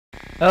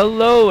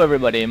Hello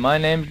everybody, my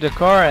name's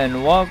Dakar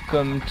and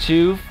welcome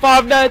to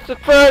Five Nights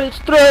at Freddy's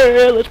 3!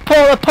 Let's pull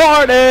a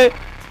party!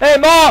 Hey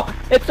Mom,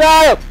 it's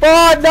out!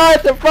 Five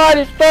Nights at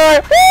Freddy's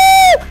 3!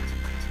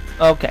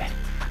 Woo! Okay.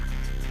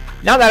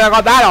 Now that I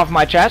got that off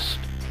my chest,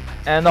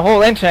 and the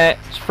whole internet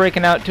is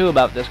freaking out too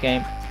about this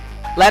game,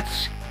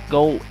 let's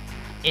go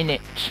in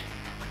it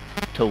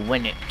to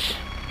win it.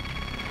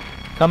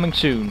 Coming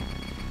soon,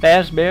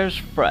 Fazbear's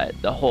Fright,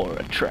 the horror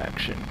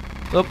attraction.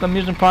 Local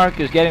amusement park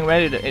is getting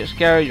ready to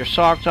scare your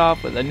socks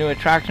off with a new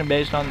attraction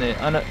based on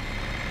the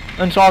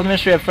unsolved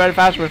mystery of Freddy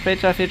Fazbear's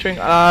Pizza featuring,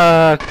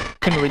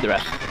 couldn't read the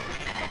rest.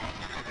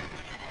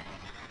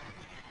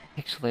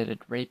 Pixelated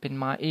rape in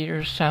my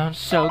ears sounds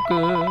so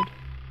good.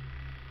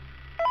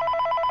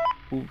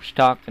 Who's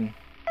talking?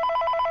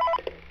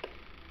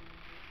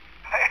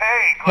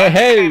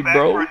 Hey,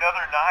 bro. For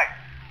another night.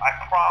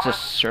 I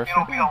promise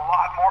it'll be a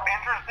lot more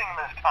interesting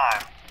this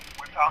time.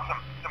 We found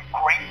some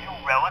great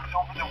new relics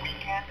over the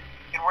weekend,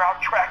 and we're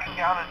out tracking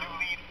down a new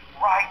lead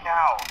right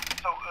now.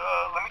 So,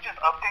 let me just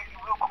update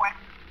you real quick,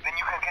 then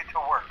you can get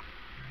to work.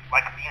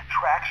 Like, the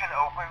attraction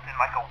opens in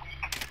like a week,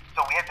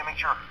 so we have to make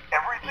sure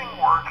everything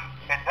works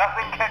and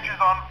nothing catches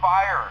on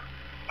fire.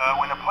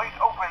 When the place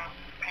opens,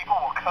 people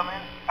will come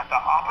in at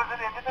the opposite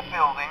end of the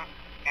building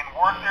and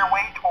work their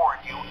way toward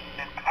you,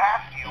 then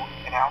past you,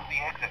 and out the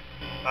exit.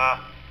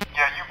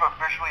 Yeah, you've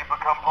officially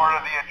become part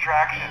of the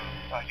attraction.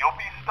 You'll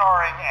be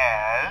starring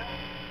as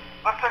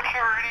the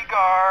security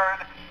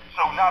guard.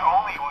 So not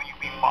only will you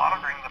be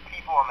monitoring the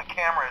people on the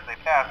camera as they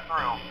pass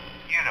through,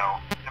 you know,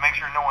 to make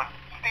sure no one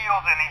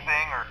steals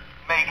anything or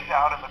makes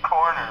out in the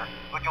corner,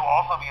 but you'll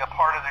also be a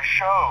part of the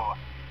show.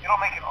 It'll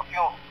make it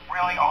feel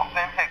really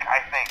authentic,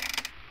 I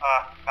think.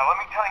 Now let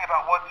me tell you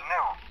about what's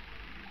new.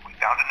 We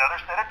found another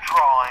set of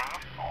drawings,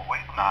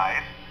 always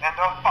nice, and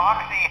a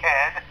foxy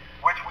head,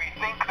 which we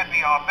think could be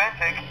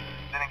authentic.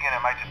 Then again,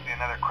 it might just be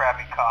another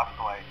crappy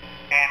cosplay.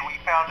 And we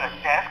found a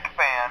desk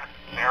fan,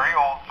 very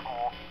old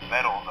school,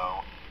 metal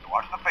though.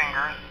 Watch the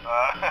fingers.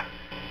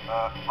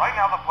 Right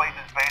now the place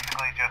is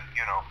basically just,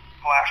 you know,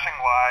 flashing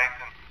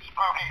lights and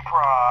spooky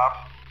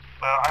props.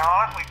 I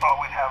honestly thought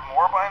we'd have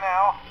more by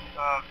now.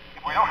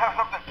 If we don't have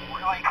something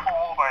really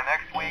cool by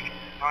next week,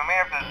 then we may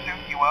have to suit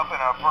you up in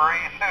a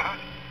furry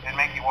suit and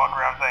make you walk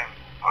around saying,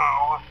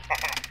 boo.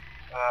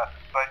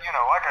 But, you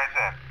know, like I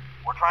said,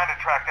 we're trying to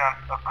track down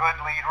a good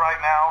lead right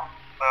now.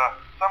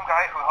 Some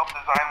guy who helped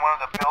design one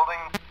of the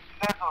buildings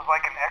says it was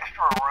like an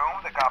extra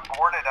room that got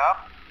boarded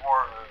up,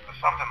 or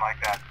something like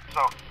that. So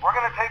we're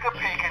gonna take a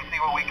peek and see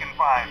what we can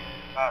find.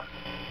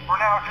 For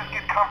now, just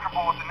get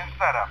comfortable with the new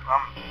setup.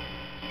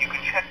 You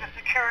can check the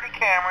security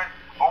cameras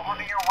over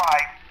to your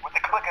right with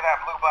the click of that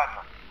blue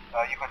button.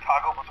 You can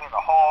toggle between the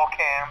hall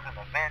cams and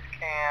the vent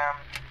cams.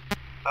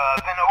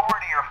 Then over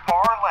to your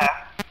far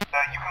left,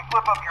 you can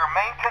flip up your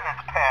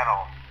maintenance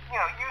panel. You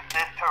know, use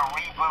this to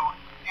reboot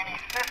any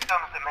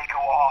systems that may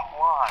go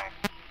offline.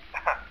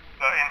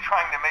 In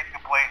trying to make the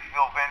place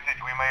feel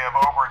vintage, we may have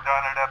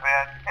overdone it a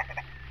bit.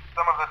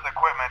 Some of this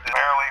equipment is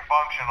barely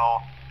functional.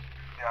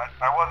 Yeah,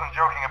 I wasn't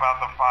joking about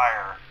the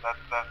fire.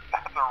 That's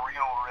a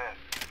real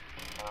risk.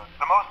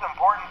 The most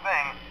important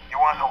thing you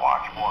want to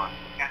watch for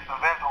is the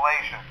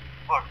ventilation.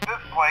 Look, this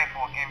place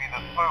will give you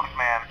the spooks,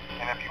 man,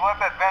 and if you let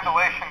that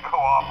ventilation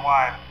go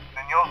offline,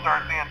 then you'll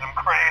start seeing some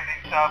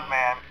crazy stuff,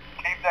 man.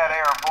 Keep that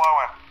air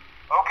flowing.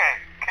 Okay,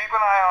 keep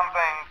an eye on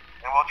things,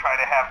 and we'll try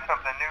to have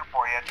something new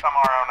for you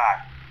tomorrow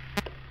night.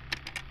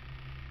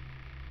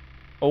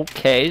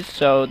 Okay,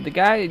 so the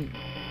guy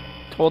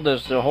told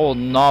us the whole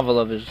novel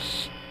of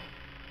his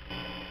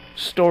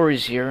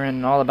stories here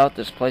and all about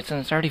this place, and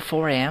it's already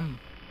 4 a.m.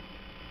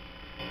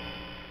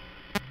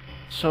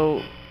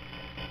 So,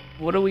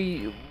 what do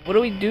we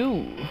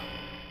do?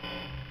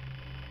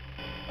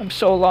 I'm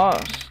so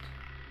lost.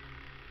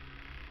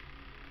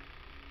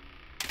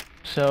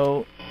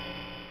 So,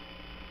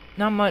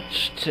 not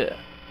much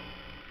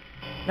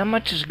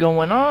is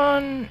going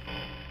on.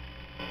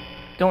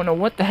 Don't know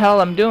what the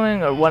hell I'm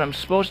doing or what I'm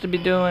supposed to be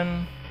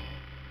doing.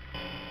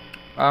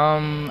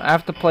 I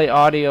have to play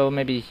audio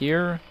maybe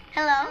here.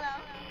 Hello?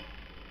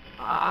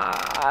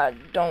 I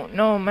don't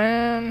know,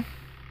 man.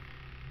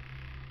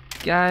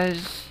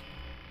 Guys.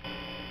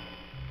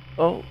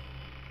 Oh.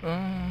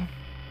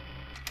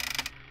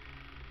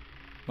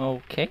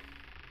 Okay.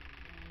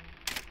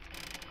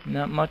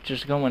 Not much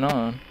is going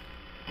on.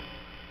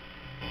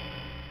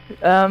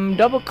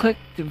 Double click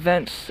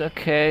events,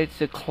 okay,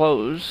 to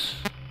close.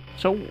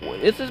 So,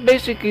 this is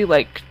basically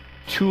like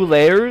 2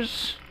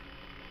 layers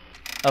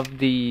of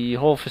the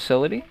whole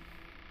facility.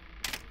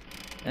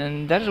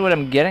 And that is what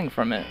I'm getting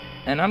from it.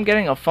 And I'm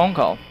getting a phone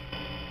call.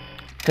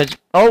 Because,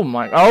 oh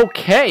my,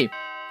 okay!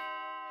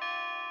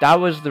 That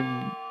was the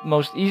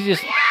most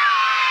easiest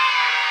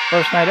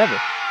first night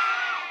ever.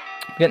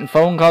 Getting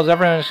phone calls,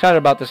 everyone's excited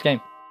about this game.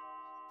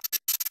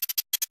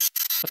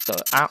 What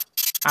the, ow,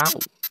 ow.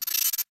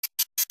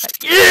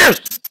 Yes!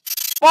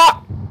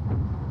 Fuck!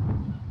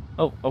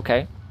 Oh,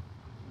 okay.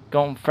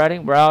 Going Freddy,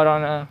 we're out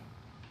on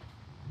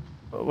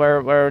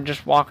we're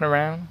just walking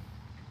around.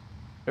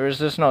 Or is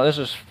this? No, this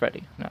is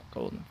Freddy, not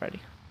Golden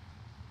Freddy.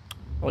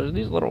 What are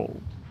these little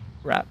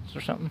rats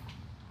or something?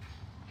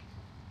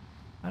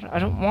 I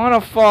don't want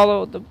to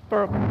follow the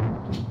burp.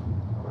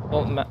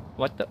 Oh,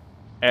 what the?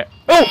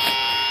 Oh!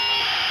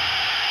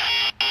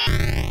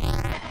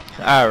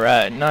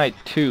 Alright, night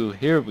 2.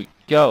 Here we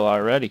go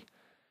already.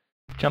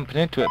 Jumping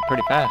into it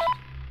pretty fast.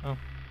 Oh.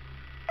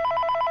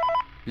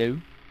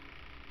 Hello?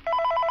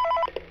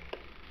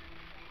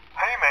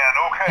 Hey man,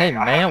 okay. Hey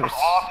man, I have some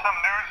awesome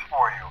news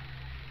for you.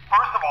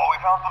 First of all, we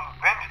found some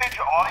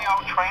vintage audio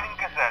training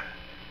cassettes.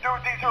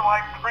 Dude, these are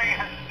like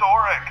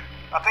prehistoric.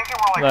 I think they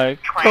were like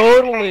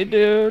totally,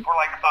 dude. For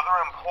like other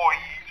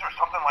employees or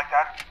something like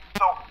that.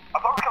 So I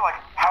thought we could like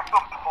have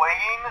them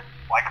playing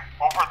like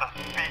over the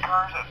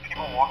speakers as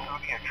people walk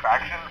through the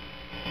attraction.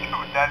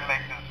 Dude, that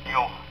makes us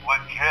feel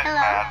legit,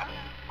 man.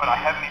 But I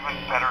have an even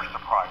better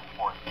surprise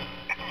for you.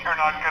 You're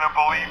not gonna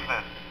believe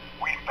this.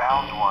 We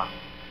found one.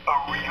 A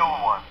real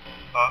one.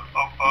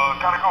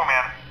 Gotta go,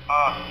 man.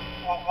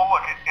 Well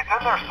look, it's in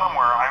there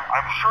somewhere.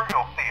 I'm sure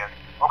you'll see it.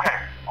 Okay,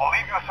 I'll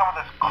leave you with some of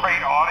this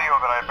great audio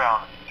that I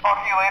found.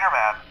 Talk to you later,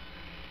 man.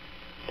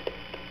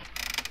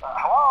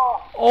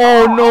 Hello?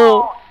 Oh,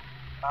 no.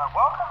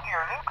 Welcome to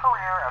your new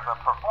career as a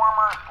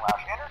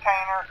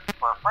performer/entertainer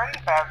for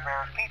Freddy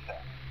Fazbear's Pizza.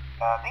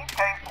 These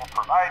tapes will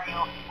provide you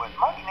with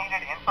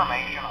much-needed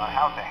information on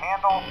how to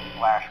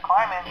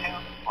handle/climb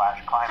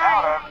into/climb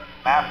out of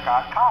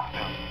mascot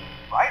costumes.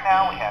 Right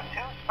now, we have 2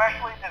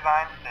 specially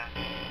designed suits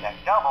that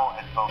double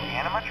as both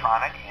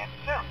animatronic and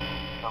suit.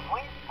 So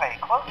please pay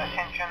close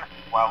attention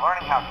while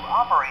learning how to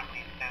operate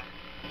these suits,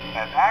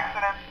 as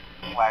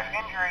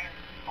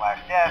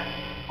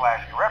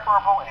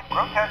accidents/injuries/death/irreparable and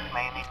grotesque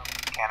maiming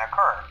can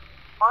occur.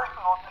 First,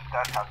 we will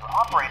discuss how to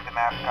operate the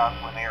mascots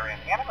when they are in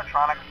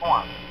animatronic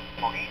form.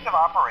 For ease of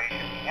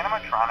operation, the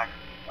animatronics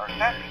are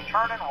set to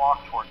turn and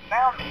walk towards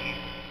sound cues.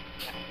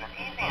 This is an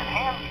easy and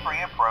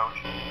hands-free approach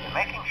to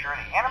making sure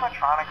the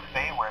animatronics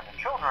stay where the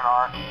children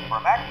are for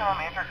maximum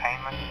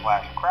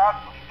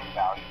entertainment/crowd-pleasing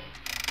value.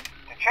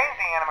 To change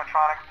the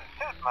animatronics to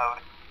suit mode,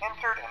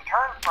 insert and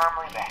turn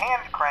firmly the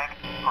hand crank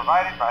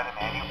provided by the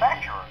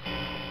manufacturer.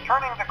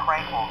 Turning the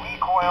crank will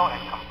recoil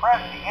and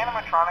compress the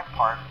animatronic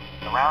parts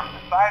around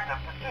the sides of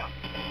the suit,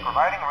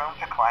 providing room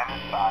to climb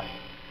inside.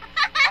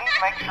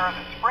 Please make sure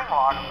the spring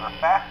locks are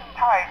fastened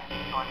tight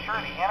to ensure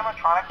the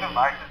animatronic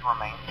devices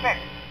remain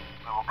fixed.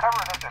 We will cover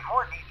this in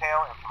more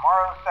detail in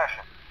tomorrow's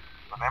session.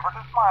 Remember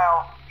to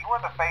smile. You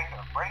are the face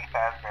of Freddy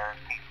Fazbear's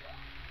Pizza.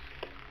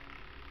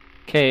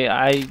 Okay,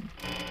 I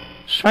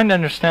was trying to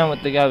understand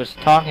what the guy was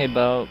talking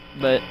about,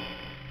 but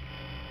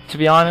to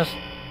be honest,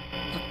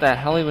 what the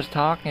hell he was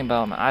talking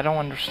about, man, I don't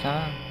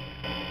understand.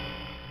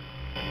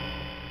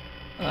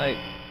 Like,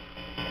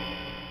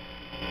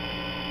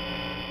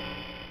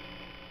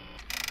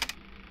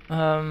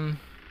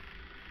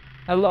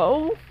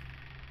 hello?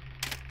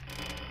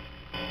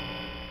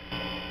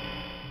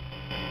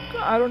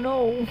 I don't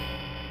know.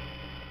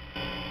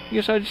 I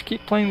guess I just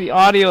keep playing the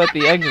audio at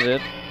the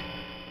exit.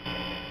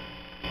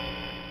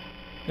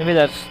 Maybe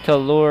that's to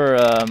lure,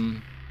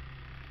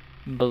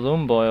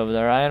 Balloon Boy over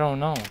there, I don't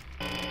know.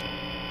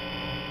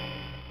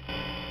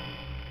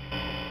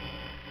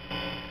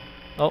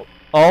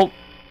 Oh,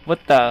 what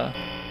the?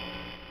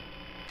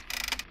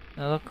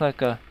 That looked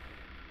like a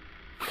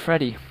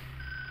Freddy.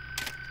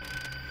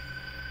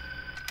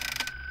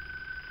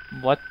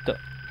 What the?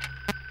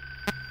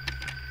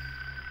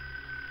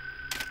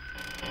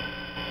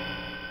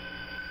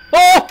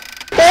 Oh!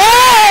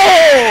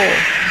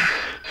 Oh!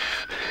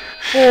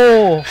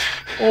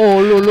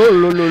 Oh!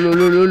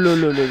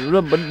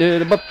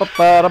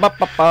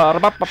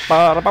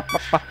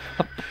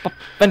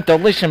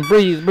 Ventilation,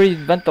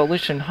 breathe,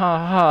 ventilation,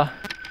 ha.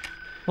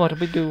 What do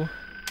we do?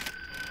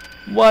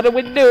 What do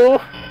we do?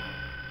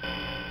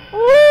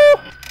 Woo!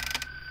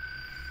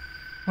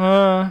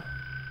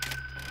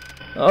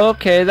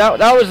 Okay, that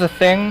was a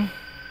thing.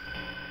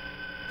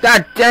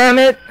 God damn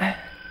it!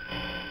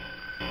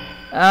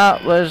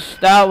 That was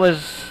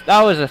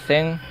a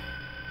thing.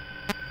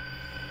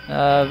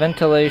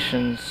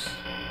 Ventilations.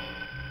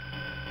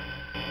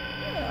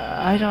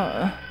 I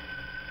don't.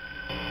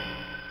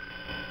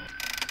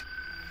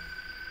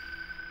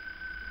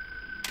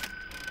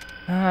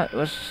 That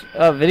was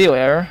a video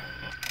error.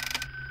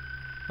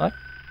 What?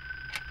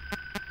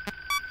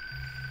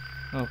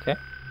 Okay.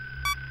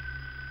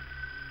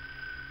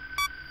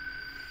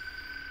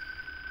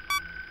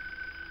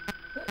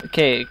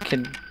 Okay,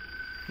 can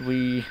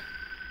we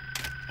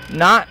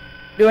not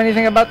do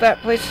anything about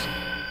that, please?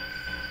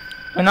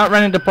 We're not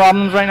running into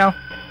problems right now.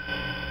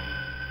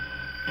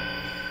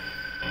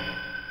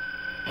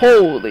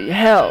 Holy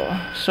hell.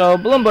 So,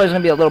 Balloon Boy's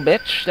gonna be a little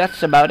bitch.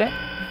 That's about it.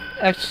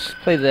 Let's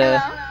play the...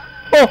 Hello?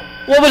 Oh!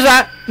 What was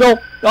that? No!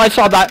 I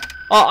saw that!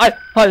 Oh,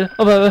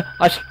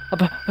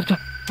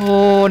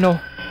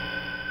 no.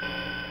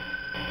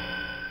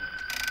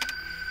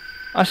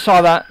 I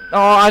saw that.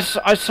 Oh, I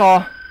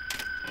saw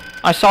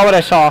what I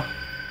saw.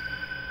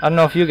 I don't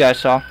know if you guys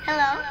saw.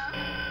 Hello?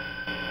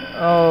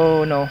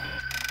 Oh, no.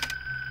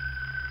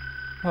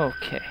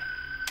 Okay.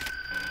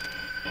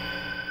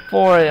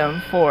 4 a.m.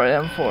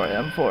 Hello?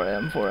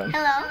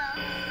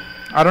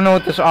 I don't know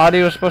what this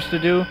audio is supposed to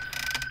do,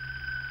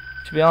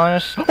 to be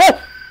honest.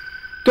 Oh!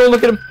 Don't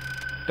look at him.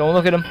 Don't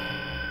look at him.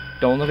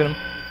 Don't look at him.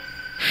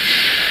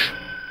 Shh.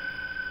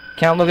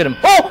 Can't look at him.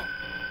 Oh!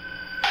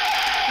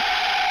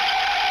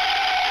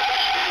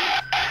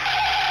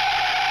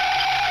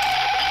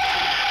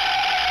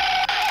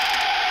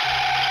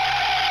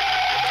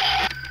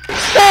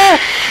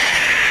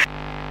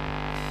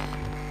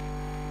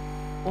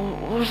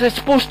 What was I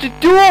supposed to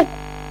do?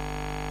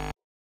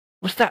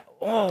 What's that?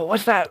 Oh,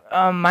 what's that?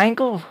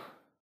 Mangle?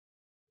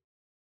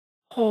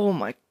 Oh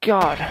my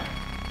god.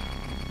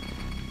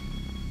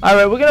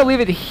 Alright, we're gonna leave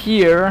it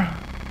here.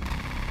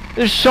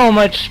 There's so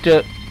much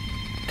to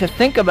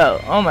think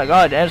about. Oh my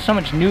god, there's so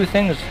much new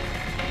things.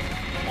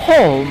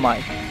 Oh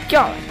my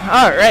god.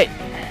 Alright.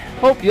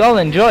 Hope you all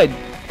enjoyed.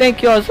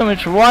 Thank you all so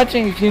much for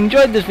watching. If you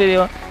enjoyed this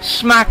video,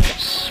 smack a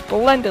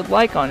splendid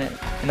like on it.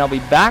 And I'll be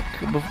back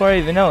before I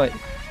even know it.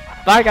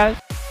 Bye, guys.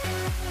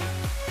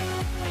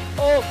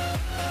 Oh!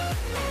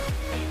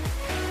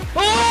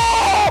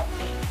 Oh!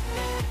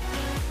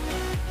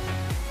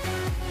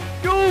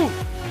 Dude!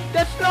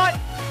 That's not...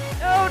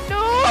 Oh,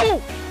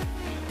 no!